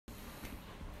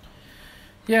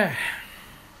Yeah,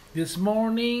 this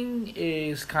morning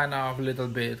is kind of a little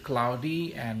bit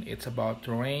cloudy and it's about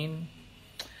to rain.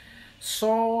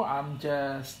 So I'm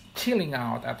just chilling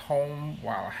out at home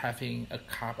while having a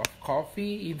cup of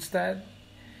coffee instead.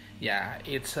 Yeah,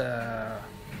 it's the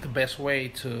best way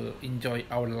to enjoy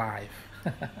our life.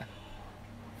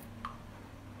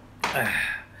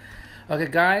 Okay,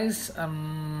 guys,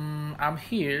 I'm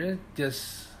here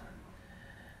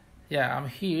I'm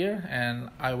here and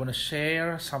I want to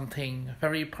share something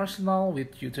very personal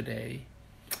with you today.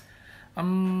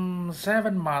 7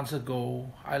 months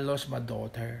ago, I lost my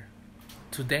daughter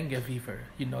to dengue fever.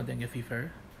 You know dengue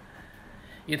fever?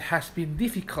 It has been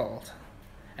difficult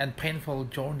and painful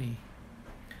journey,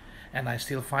 and I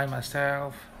still find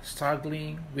myself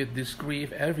struggling with this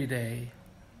grief every day.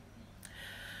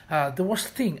 The worst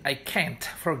thing I can't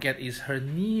forget is her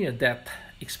near-death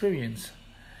experience.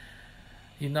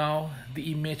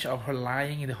 The image of her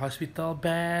lying in the hospital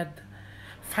bed,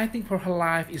 fighting for her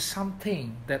life is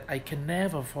something that I can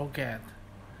never forget.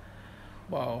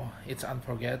 Well, it's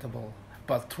unforgettable.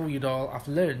 But through it all, I've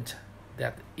learned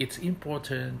that it's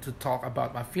important to talk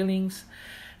about my feelings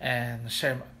and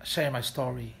share my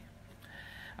story.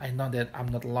 I know that I'm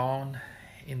not alone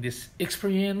in this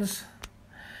experience,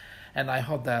 and I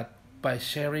hope that by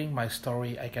sharing my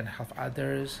story, I can help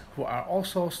others who are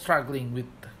also struggling with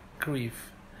grief.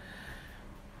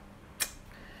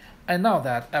 I know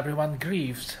that everyone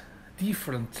grieves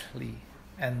differently,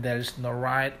 and there is no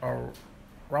right or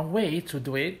wrong way to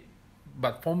do it.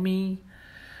 But for me,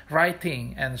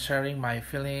 writing and sharing my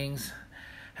feelings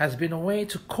has been a way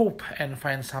to cope and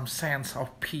find some sense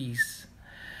of peace.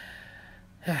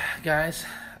 Guys,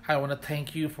 I want to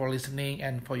thank you for listening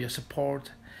and for your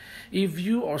support. If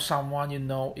you or someone you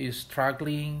know is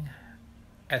struggling,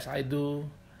 as I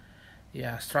do,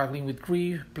 struggling with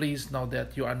grief, please know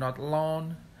that you are not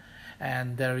alone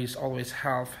and there is always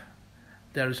help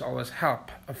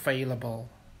available.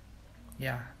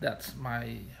 Yeah, that's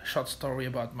my short story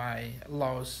about my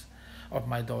loss of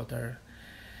my daughter.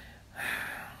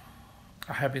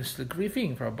 I have been still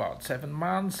grieving for about 7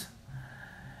 months.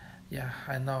 Yeah,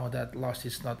 I know that loss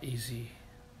is not easy.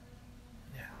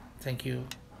 Yeah, thank you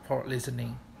for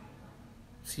listening.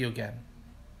 See you again.